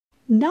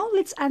Now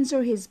let's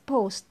answer his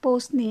post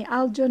ni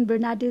Aljon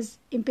Bernades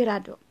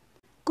Imperado.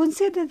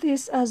 Consider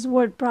this as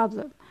word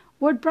problem.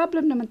 Word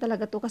problem naman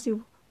talaga to kasi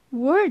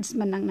words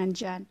man lang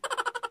nandyan.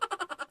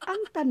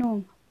 Ang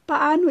tanong,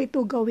 paano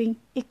ito gawing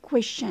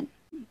equation?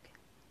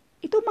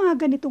 Ito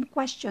mga ganitong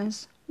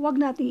questions, wag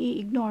nating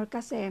i-ignore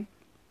kasi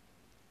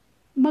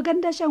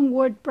maganda siyang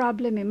word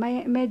problem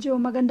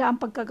medyo maganda ang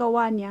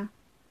pagkagawa niya.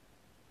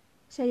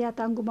 Siya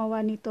yata ang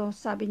gumawa nito,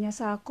 sabi niya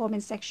sa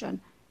comment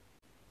section.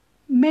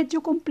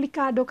 Medyo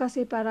komplikado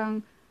kasi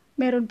parang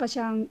meron pa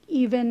siyang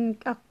even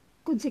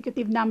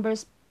consecutive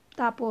numbers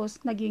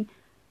tapos naging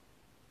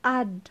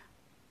add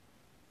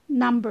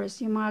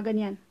numbers, yung mga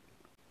ganyan.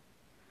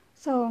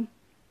 So,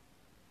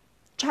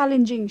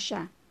 challenging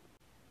siya.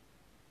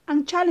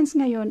 Ang challenge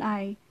ngayon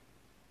ay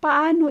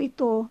paano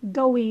ito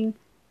gawing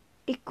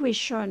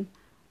equation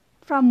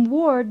from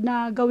word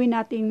na gawin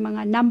nating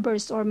mga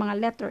numbers or mga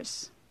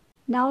letters.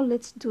 Now,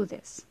 let's do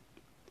this.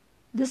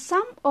 The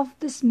sum of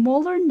the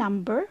smaller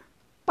number,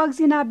 pag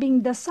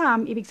sinabing the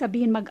sum, ibig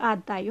sabihin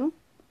mag-add tayo.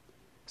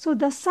 So,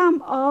 the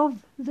sum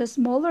of the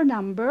smaller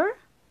number,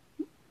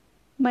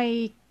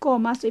 may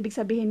comma, so ibig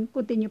sabihin,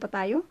 continue pa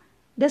tayo.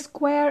 The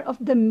square of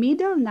the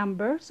middle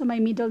number, so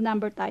may middle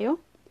number tayo.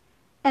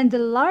 And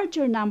the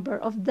larger number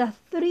of the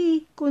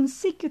three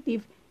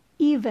consecutive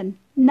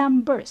even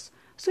numbers.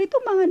 So,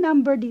 itong mga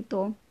number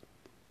dito,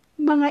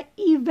 mga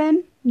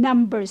even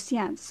numbers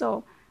yan.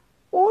 So,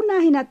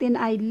 unahin natin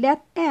ay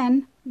let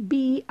n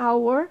be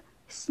our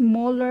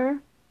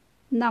smaller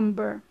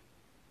number.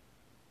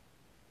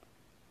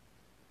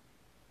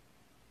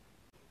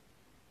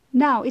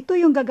 Now, ito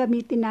yung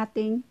gagamitin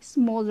nating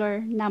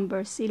smaller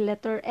number, si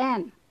letter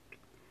n.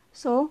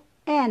 So,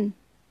 n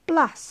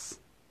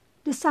plus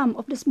the sum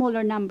of the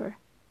smaller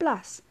number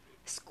plus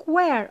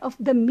square of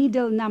the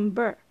middle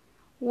number.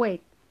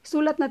 Wait,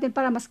 sulat natin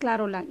para mas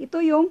klaro lang.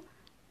 Ito yung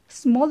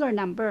smaller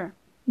number.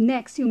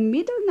 Next, yung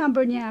middle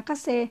number niya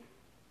kasi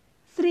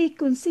 3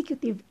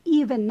 consecutive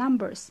even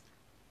numbers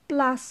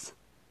plus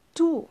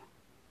 2.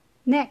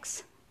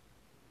 Next,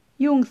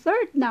 yung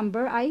third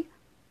number ay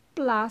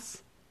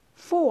plus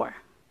 4.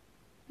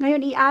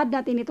 Ngayon, i-add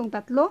natin itong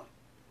tatlo.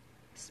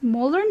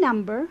 Smaller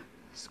number,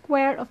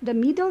 square of the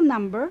middle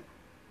number,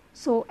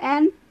 so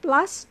n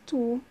plus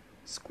 2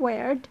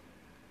 squared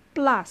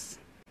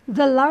plus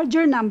the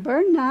larger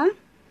number na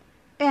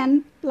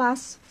n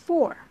plus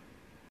 4.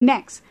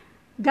 Next,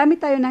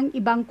 gamit tayo ng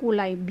ibang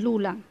kulay,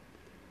 blue lang.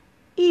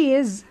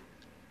 Is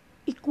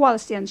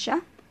equals yan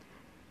siya.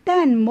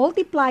 10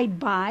 multiplied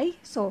by,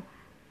 so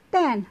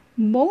 10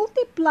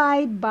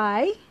 multiplied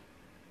by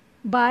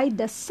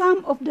the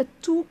sum of the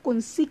two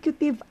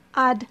consecutive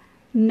odd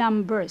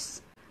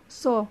numbers.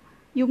 So,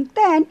 yung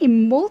 10,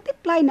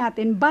 i-multiply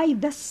natin by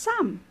the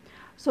sum.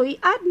 So,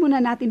 i-add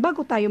muna natin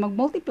bago tayo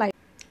mag-multiply.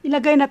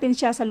 Ilagay natin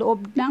siya sa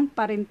loob ng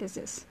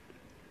parenthesis.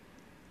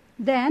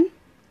 Then,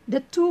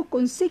 the two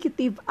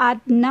consecutive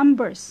odd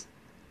numbers.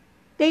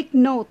 Take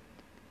note,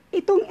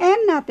 itong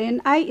n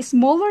natin ay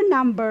smaller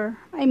number,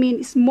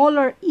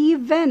 smaller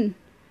even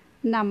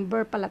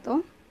number pala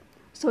to.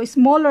 So,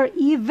 smaller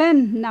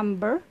even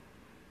number.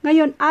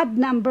 Ngayon, add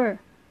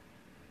number.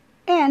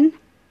 N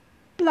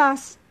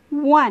plus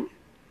 1.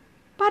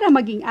 Para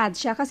maging add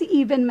siya kasi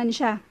even man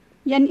siya.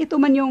 Yan, ito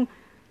man yung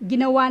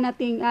ginawa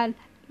nating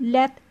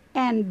let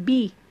n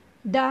be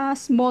the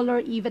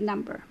smaller even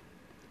number.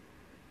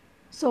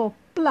 So,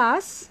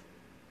 plus,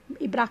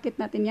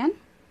 i-bracket natin yan,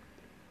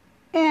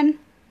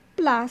 n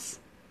plus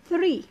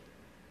 3.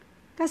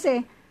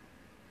 Kasi,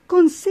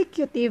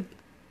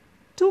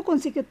 two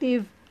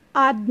consecutive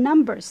odd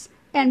numbers,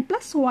 n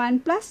plus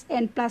 1 plus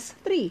n plus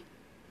 3.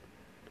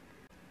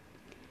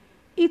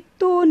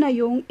 Ito na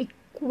yung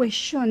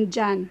equation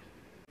dyan.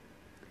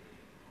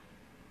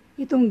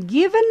 Itong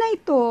given na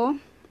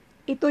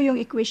ito yung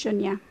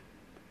equation niya.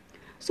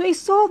 So,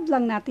 isolve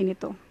lang natin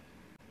ito.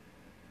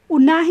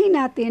 Unahin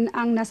natin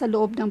ang nasa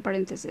loob ng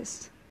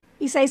parenthesis.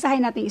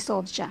 Isa-isahin natin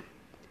isolve siya.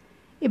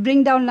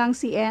 I-bring down lang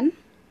si n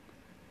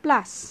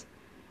plus.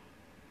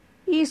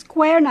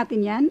 I-square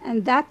natin yan,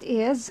 and that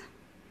is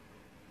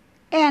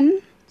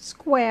n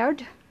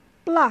squared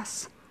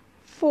plus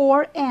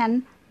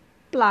 4n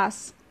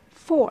plus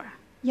 4.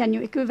 Yan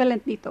yung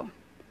equivalent dito.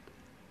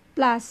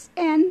 Plus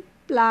n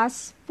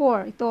plus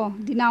 4. Ito,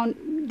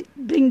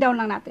 bring down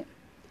lang natin.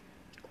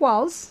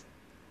 Equals,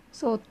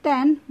 so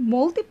 10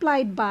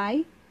 multiplied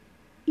by,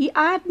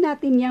 i-add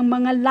natin yung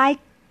mga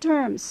like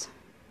terms.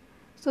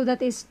 So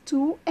that is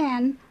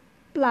 2n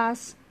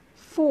plus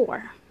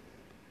 4.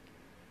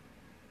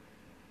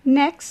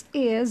 Next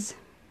is,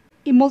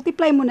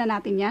 i-multiply muna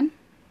natin yan.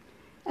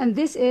 And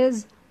this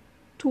is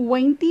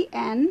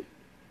 20n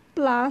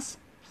plus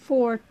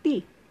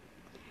 40.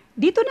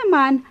 Dito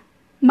naman,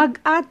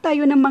 mag-add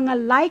tayo ng mga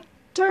like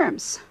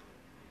terms.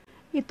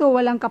 Ito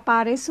walang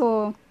kapare,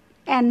 so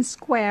n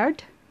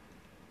squared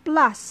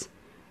plus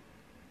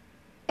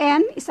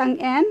n, isang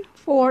n,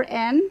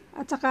 4n,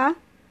 at saka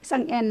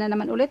isang n na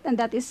naman ulit, and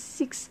that is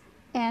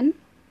 6n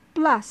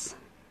plus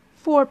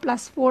 4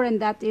 plus 4, and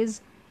that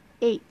is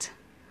 8.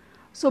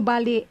 So,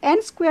 bali, n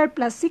squared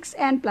plus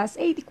 6n plus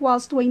 8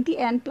 equals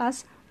 20n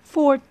plus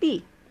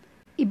 40.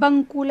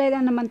 Ibang kulay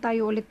lang naman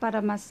tayo ulit para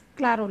mas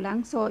klaro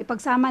lang. So,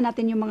 ipagsama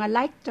natin yung mga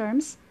like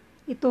terms.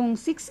 Itong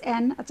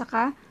 6n at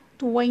saka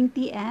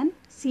 20n,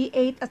 si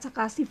 8 at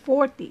saka si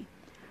 40.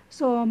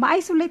 So,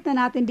 ma-isolate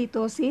na natin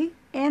dito si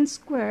n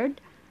squared.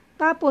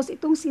 Tapos,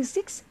 itong si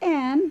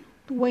 6n,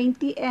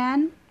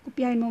 20n,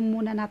 kopyahin mo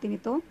muna natin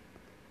ito.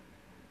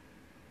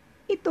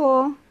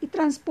 Ito,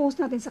 i-transpose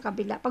natin sa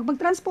kabila. Pag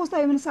mag-transpose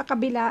tayo sa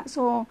kabila,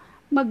 so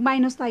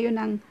mag-minus tayo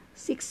ng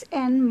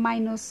 6n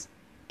minus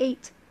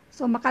 8.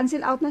 So,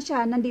 ma-cancel out na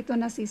siya. Nandito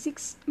na si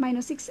 6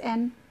 minus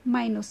 6n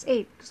minus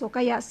 8. So,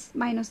 kaya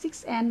minus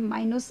 6n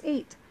minus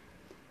 8.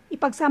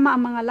 Ipagsama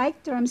ang mga like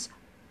terms,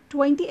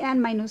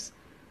 20n minus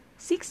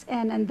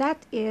 6n, and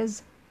that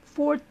is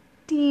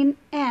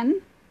 14n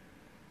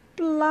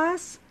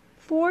plus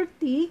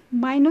 40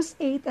 minus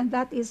 8, and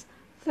that is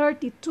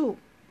 32.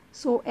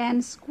 So,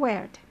 n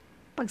squared.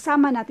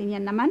 Pagsama natin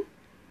yan naman.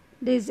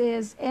 This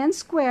is n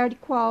squared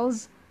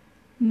equals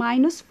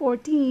minus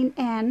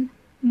 14n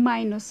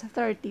minus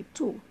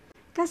 32.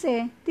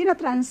 Kasi,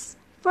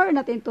 tinatransfer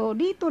natin to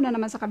dito na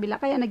naman sa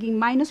kabila. Kaya, naging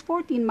minus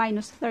 14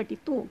 minus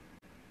 32.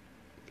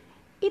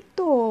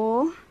 Ito,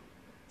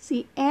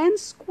 si n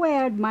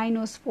squared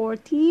minus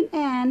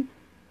 14n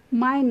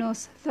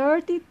minus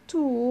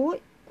 32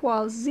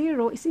 equals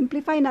 0.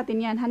 I-simplify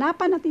natin yan.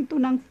 Hanapan natin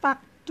ito ng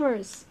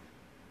factors.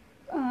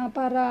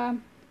 Para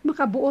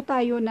makabuo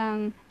tayo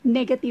ng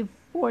negative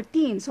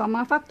 14. So, ang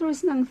mga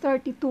factors ng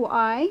 32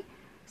 ay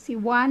si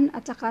 1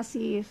 at saka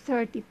si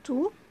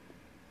 32,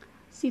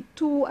 si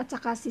 2 at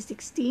saka si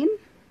 16.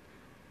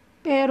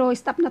 Pero,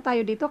 stop na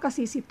tayo dito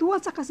kasi si 2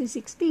 at saka si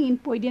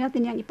 16, pwede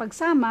natin yung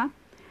ipagsama.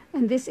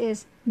 And this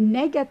is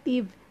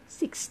negative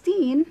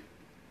 16n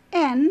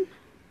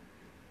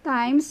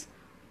times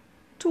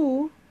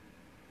 2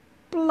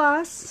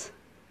 plus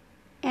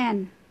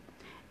n.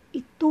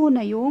 Ito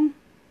na yung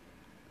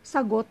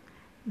sagot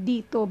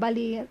dito.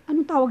 Bali,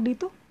 anong tawag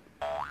dito?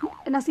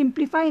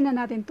 Na-simplify na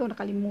natin to.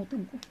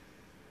 Nakalimutan ko.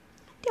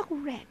 Hindi ako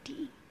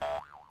ready.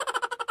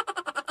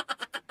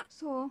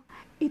 So,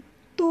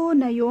 ito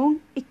na yung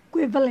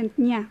equivalent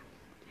niya.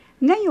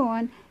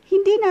 Ngayon,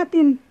 hindi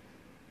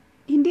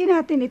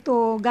natin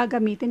ito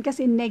gagamitin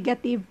kasi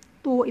negative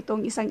 2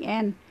 itong isang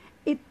n.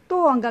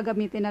 Ito ang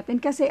gagamitin natin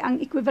kasi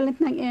ang equivalent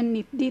ng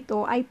n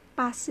dito ay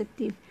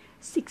positive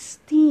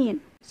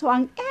 16. So,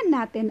 ang n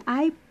natin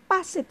ay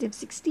positive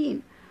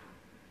 16.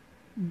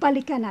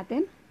 Balikan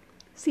natin.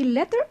 Si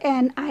letter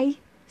N ay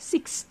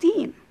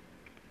 16.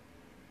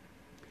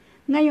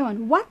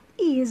 Ngayon,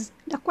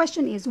 the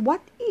question is,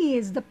 what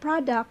is the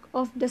product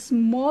of the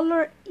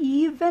smaller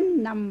even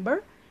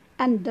number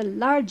and the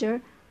larger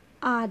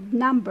odd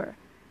number?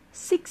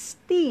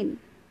 16.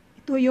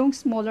 Ito yung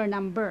smaller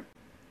number.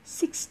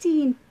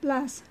 16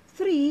 plus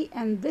 3,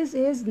 and this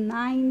is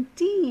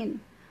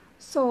 19.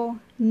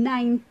 So,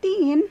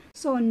 19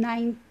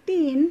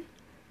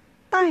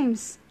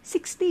 times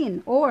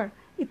 16, or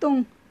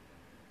itong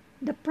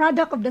the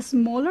product of the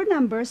smaller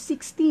number,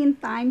 16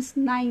 times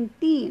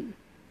 19.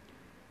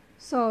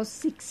 So,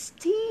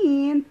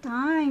 16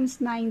 times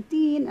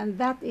 19, and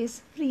that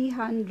is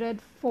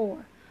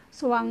 304.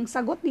 So, ang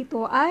sagot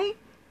dito ay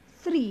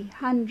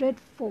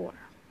 304.